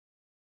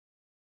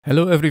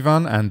Hello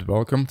everyone and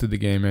welcome to the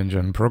Game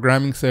Engine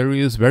programming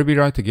series where we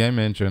write a game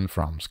engine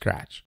from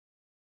scratch.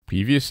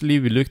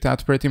 Previously we looked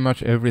at pretty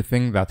much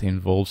everything that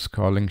involves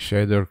calling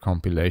shader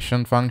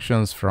compilation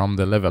functions from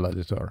the level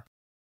editor.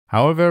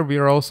 However, we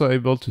are also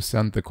able to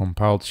send the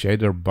compiled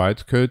shader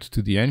bytecode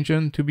to the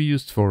engine to be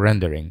used for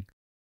rendering.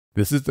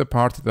 This is the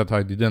part that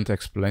I didn't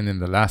explain in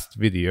the last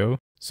video,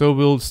 so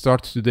we'll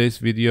start today's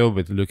video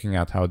with looking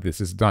at how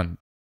this is done.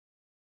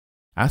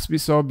 As we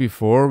saw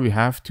before, we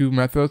have two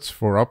methods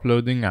for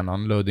uploading and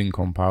unloading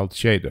compiled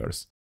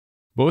shaders.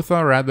 Both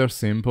are rather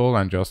simple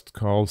and just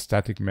call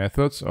static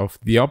methods of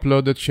the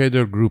uploaded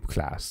shader group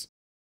class.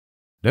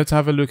 Let's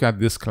have a look at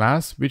this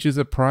class, which is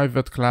a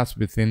private class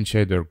within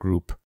shader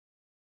group.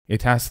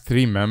 It has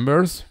three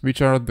members,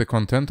 which are the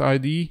content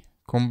ID,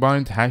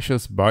 combined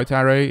hashes byte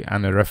array,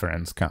 and a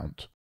reference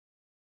count.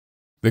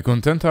 The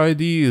content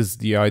ID is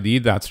the ID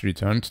that's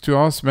returned to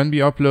us when we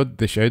upload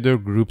the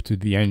shader group to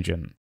the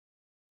engine.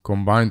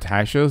 Combined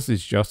hashes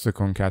is just a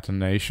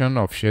concatenation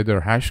of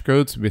shader hash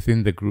codes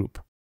within the group.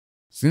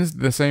 Since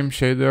the same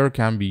shader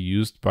can be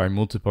used by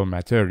multiple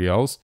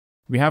materials,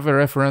 we have a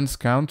reference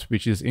count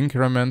which is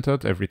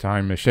incremented every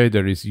time a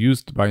shader is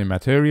used by a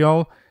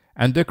material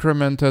and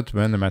decremented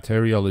when a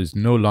material is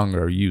no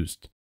longer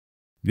used.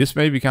 This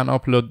way we can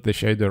upload the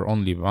shader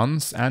only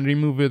once and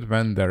remove it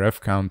when the ref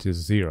count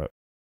is 0.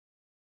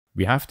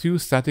 We have two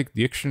static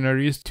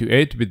dictionaries to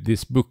aid with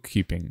this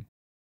bookkeeping.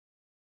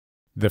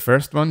 The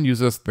first one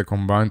uses the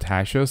combined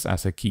hashes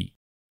as a key.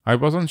 I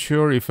wasn't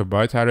sure if a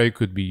byte array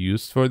could be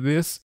used for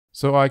this,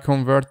 so I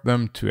convert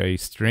them to a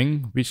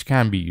string which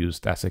can be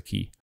used as a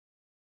key.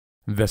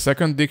 The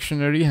second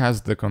dictionary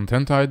has the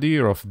content ID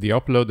of the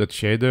uploaded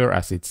shader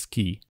as its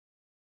key.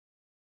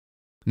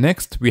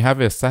 Next, we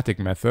have a static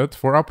method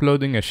for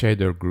uploading a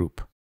shader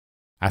group.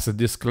 As a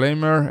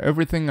disclaimer,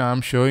 everything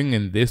I'm showing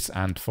in this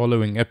and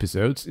following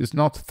episodes is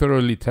not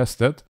thoroughly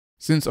tested,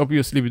 since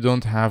obviously we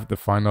don't have the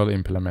final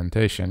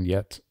implementation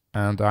yet,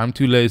 and I'm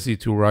too lazy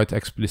to write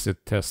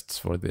explicit tests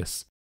for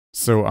this.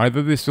 So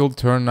either this will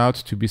turn out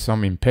to be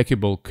some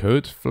impeccable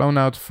code flown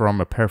out from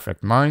a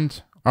perfect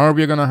mind, or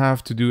we're gonna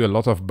have to do a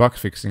lot of bug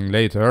fixing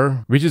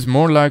later, which is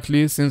more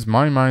likely since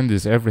my mind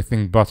is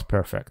everything but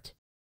perfect.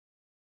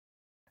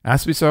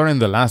 As we saw in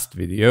the last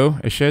video,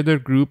 a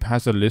shader group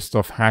has a list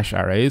of hash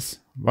arrays,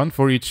 one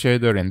for each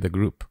shader in the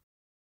group.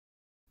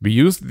 We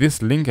used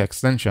this link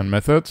extension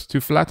method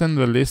to flatten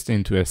the list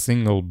into a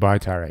single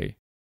byte array.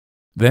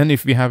 Then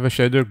if we have a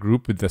shader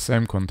group with the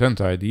same content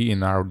ID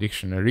in our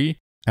dictionary,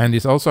 and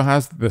it also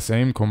has the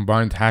same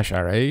combined hash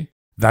array,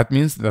 that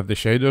means that the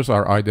shaders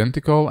are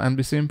identical and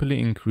we simply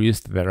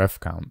increased the ref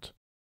count.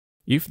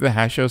 If the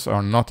hashes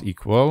are not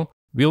equal,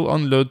 we'll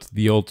unload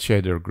the old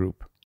shader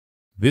group.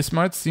 This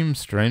might seem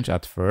strange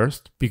at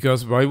first,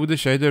 because why would a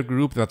shader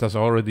group that has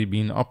already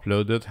been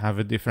uploaded have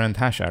a different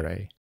hash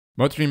array?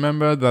 But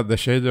remember that the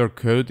shader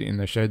code in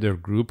a shader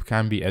group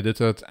can be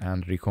edited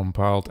and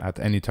recompiled at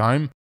any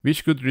time,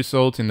 which could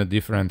result in a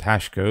different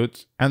hash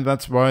code, and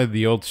that's why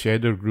the old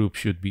shader group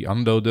should be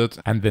unloaded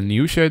and the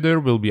new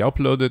shader will be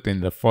uploaded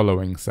in the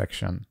following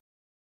section.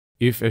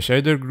 If a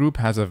shader group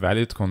has a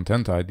valid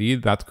content ID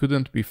that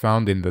couldn't be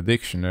found in the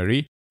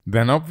dictionary,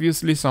 then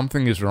obviously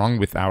something is wrong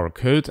with our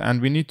code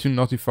and we need to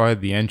notify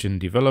the engine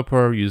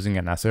developer using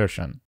an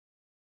assertion.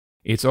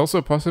 It's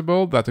also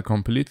possible that a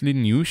completely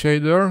new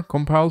shader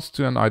compiles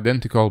to an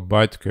identical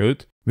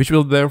bytecode, which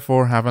will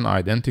therefore have an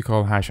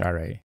identical hash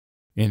array.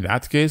 In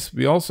that case,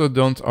 we also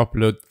don't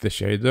upload the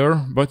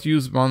shader, but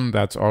use one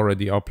that's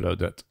already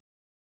uploaded.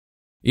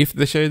 If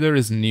the shader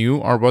is new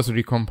or was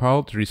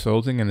recompiled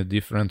resulting in a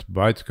different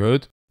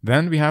bytecode,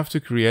 then we have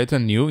to create a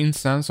new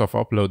instance of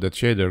uploaded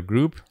shader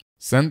group,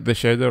 send the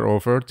shader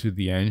over to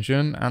the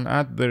engine, and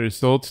add the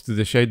result to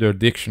the shader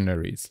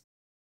dictionaries.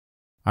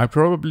 I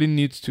probably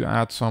need to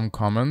add some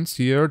comments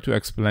here to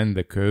explain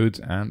the code,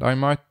 and I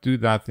might do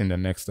that in the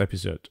next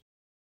episode.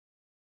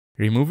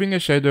 Removing a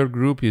shader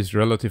group is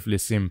relatively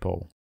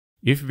simple.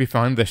 If we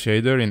find the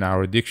shader in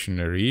our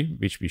dictionary,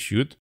 which we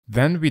should,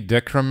 then we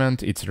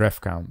decrement its ref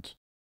count.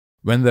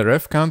 When the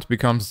ref count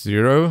becomes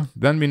 0,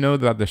 then we know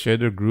that the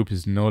shader group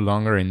is no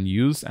longer in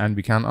use and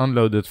we can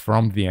unload it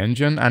from the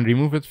engine and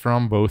remove it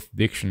from both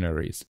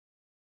dictionaries.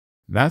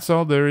 That's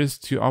all there is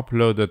to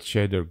uploaded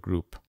shader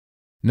group.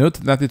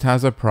 Note that it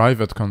has a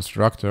private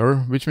constructor,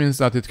 which means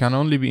that it can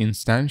only be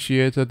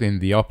instantiated in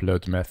the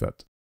upload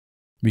method.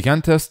 We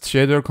can test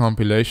shader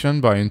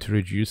compilation by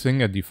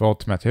introducing a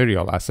default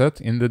material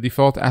asset in the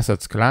default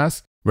assets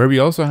class, where we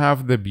also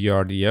have the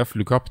BRDF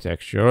lookup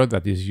texture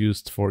that is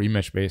used for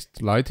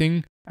image-based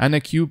lighting and a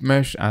cube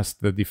mesh as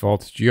the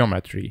default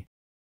geometry.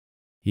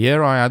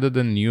 Here I added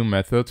a new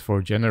method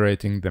for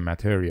generating the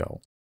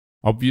material.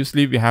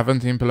 Obviously we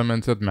haven't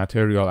implemented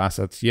material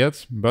assets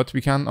yet, but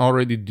we can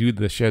already do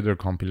the shader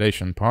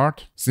compilation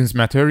part, since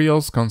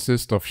materials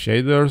consist of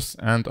shaders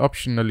and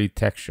optionally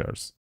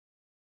textures.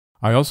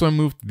 I also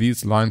moved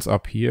these lines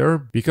up here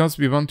because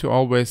we want to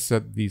always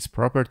set these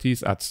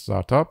properties at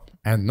startup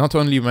and not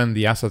only when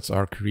the assets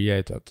are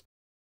created.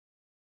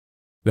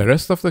 The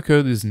rest of the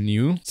code is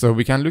new, so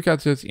we can look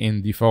at it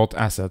in default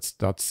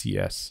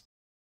assets.cs.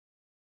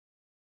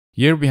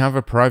 Here we have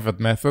a private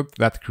method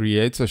that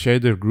creates a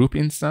shader group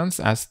instance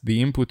as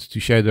the input to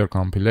shader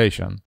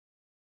compilation.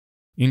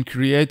 In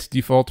create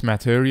default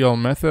material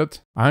method,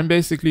 I'm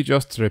basically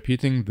just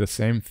repeating the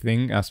same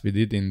thing as we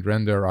did in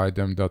render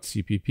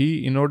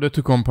item.cpp in order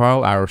to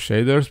compile our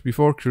shaders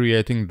before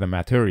creating the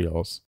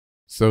materials.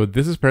 So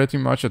this is pretty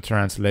much a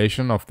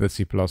translation of the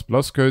C++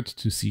 code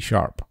to C#.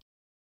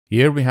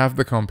 Here we have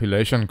the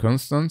compilation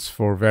constants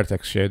for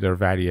vertex shader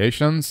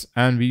variations,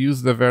 and we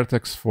use the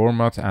vertex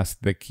format as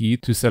the key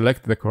to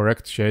select the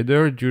correct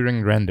shader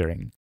during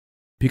rendering.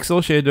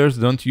 Pixel shaders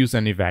don't use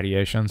any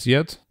variations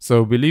yet,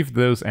 so we leave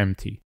those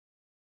empty.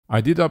 I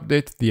did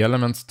update the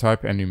elements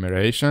type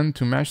enumeration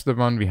to match the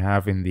one we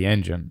have in the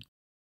engine.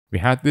 We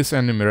had this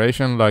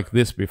enumeration like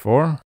this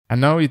before, and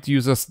now it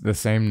uses the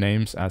same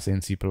names as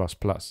in C++.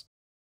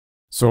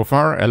 So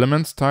far,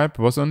 elements type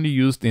was only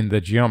used in the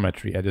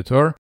geometry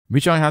editor,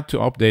 which I had to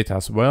update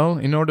as well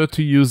in order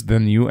to use the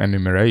new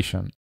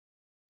enumeration.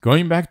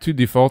 Going back to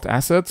default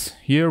assets,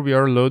 here we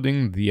are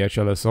loading the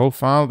HLSL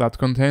file that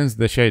contains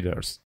the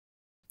shaders.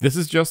 This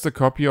is just a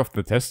copy of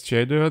the test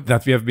shader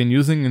that we have been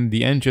using in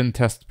the engine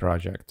test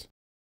project.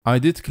 I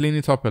did clean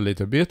it up a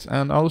little bit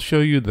and I'll show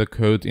you the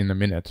code in a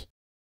minute.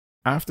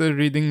 After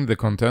reading the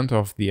content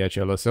of the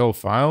HLSL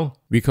file,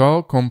 we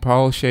call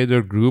compile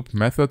shader group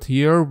method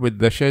here with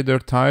the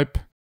shader type,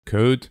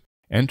 code,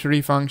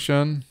 entry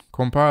function,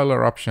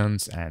 compiler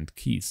options, and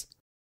keys.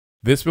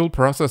 This will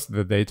process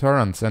the data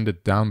and send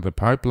it down the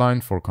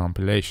pipeline for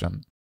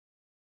compilation.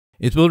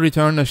 It will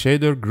return a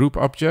shader group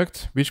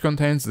object, which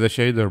contains the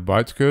shader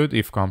bytecode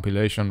if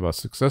compilation was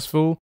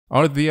successful,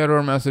 or the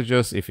error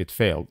messages if it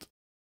failed.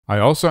 I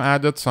also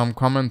added some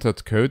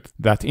commented code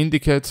that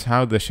indicates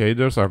how the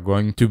shaders are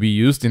going to be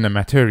used in a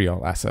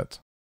material asset.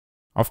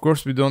 Of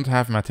course, we don't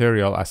have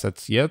material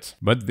assets yet,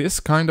 but this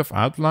kind of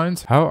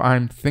outlines how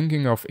I'm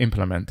thinking of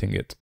implementing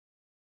it.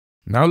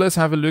 Now let's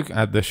have a look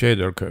at the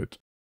shader code.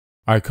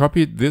 I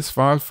copied this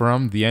file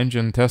from the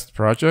engine test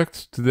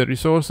project to the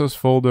resources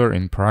folder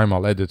in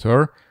Primal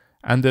Editor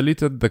and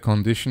deleted the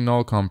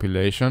conditional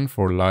compilation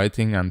for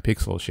lighting and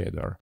pixel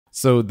shader.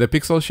 So the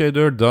pixel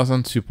shader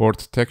doesn't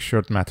support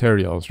textured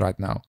materials right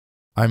now.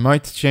 I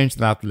might change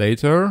that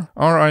later,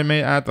 or I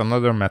may add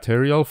another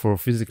material for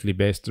physically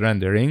based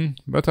rendering,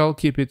 but I'll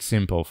keep it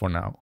simple for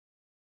now.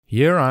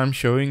 Here I'm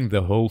showing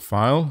the whole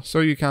file, so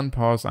you can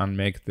pause and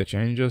make the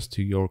changes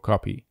to your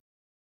copy.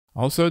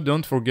 Also,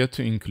 don't forget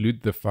to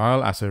include the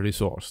file as a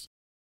resource.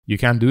 You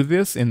can do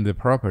this in the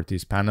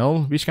Properties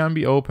panel, which can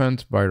be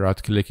opened by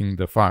right-clicking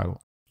the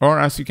file. Or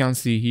as you can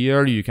see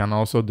here, you can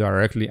also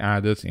directly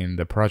add it in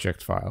the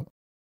project file.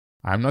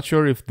 I'm not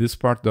sure if this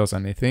part does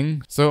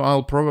anything, so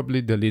I'll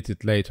probably delete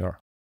it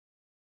later.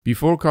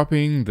 Before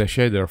copying the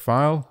shader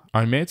file,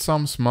 I made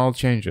some small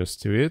changes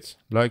to it,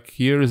 like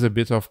here is a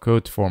bit of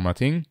code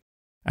formatting,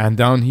 and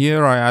down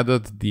here I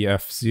added the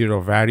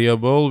F0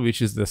 variable,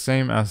 which is the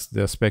same as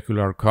the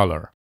specular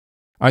color.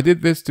 I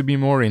did this to be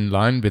more in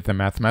line with the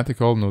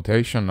mathematical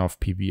notation of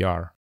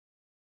PBR.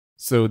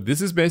 So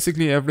this is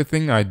basically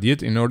everything I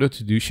did in order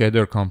to do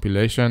shader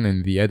compilation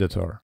in the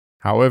editor.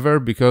 However,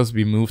 because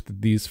we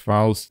moved these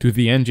files to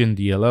the engine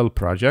DLL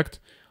project,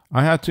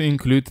 I had to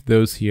include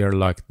those here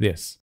like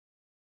this.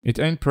 It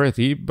ain't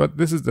pretty, but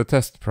this is the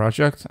test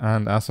project,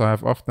 and as I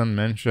have often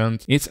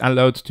mentioned, it's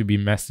allowed to be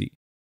messy.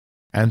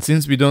 And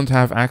since we don't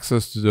have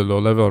access to the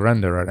low-level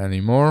renderer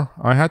anymore,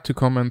 I had to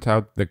comment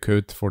out the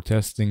code for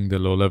testing the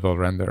low-level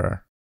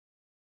renderer.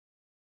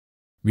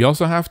 We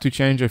also have to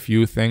change a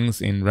few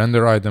things in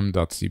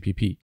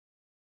render_item.cpp.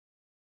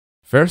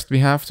 First, we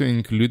have to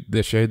include the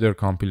shader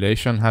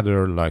compilation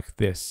header like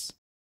this.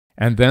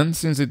 And then,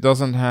 since it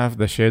doesn't have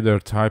the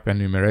shader type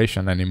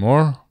enumeration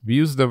anymore, we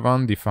use the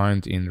one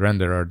defined in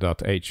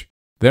renderer.h.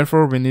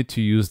 Therefore, we need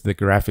to use the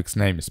graphics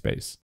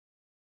namespace.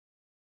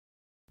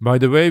 By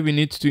the way, we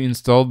need to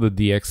install the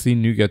DXC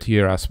NuGet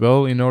here as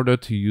well in order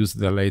to use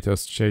the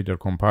latest shader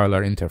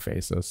compiler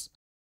interfaces.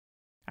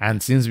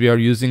 And since we are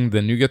using the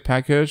NuGet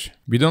package,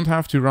 we don't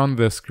have to run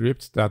the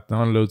script that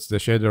downloads the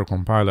shader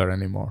compiler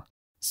anymore.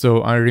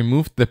 So I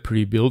removed the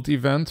pre-build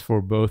event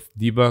for both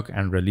debug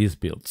and release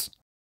builds.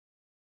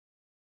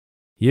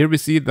 Here we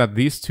see that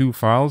these two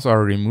files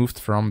are removed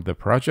from the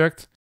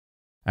project,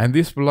 and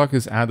this block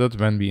is added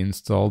when we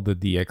install the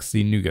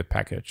DXC NuGet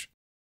package.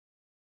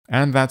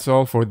 And that's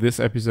all for this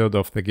episode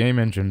of the Game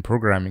Engine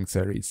programming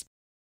series.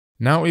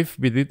 Now, if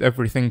we did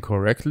everything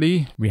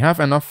correctly, we have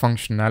enough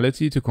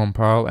functionality to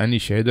compile any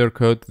shader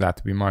code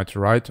that we might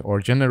write or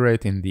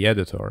generate in the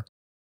editor.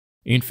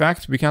 In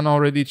fact, we can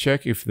already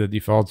check if the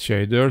default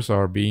shaders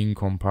are being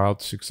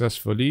compiled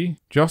successfully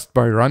just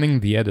by running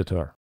the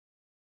editor.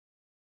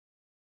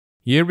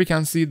 Here we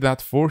can see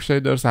that 4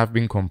 shaders have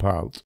been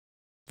compiled.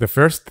 The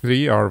first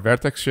 3 are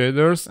vertex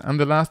shaders and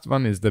the last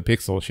one is the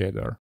pixel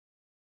shader.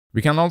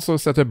 We can also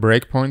set a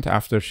breakpoint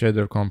after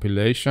shader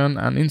compilation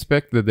and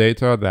inspect the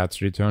data that's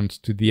returned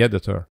to the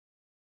editor.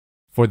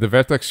 For the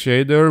vertex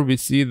shader, we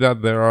see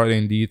that there are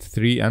indeed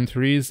 3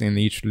 entries in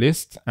each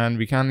list, and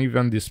we can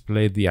even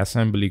display the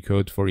assembly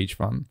code for each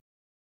one.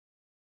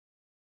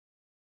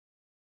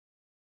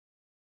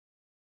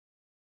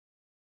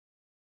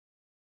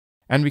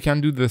 And we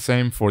can do the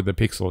same for the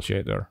pixel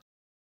shader.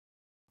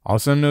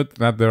 Also note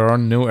that there are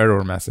no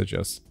error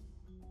messages.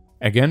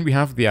 Again, we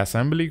have the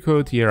assembly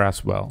code here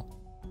as well.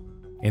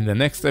 In the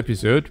next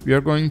episode, we are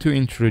going to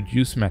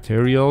introduce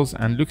materials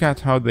and look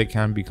at how they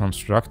can be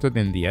constructed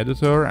in the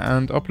editor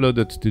and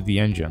uploaded to the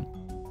engine.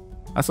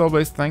 As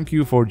always, thank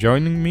you for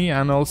joining me,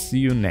 and I'll see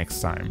you next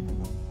time.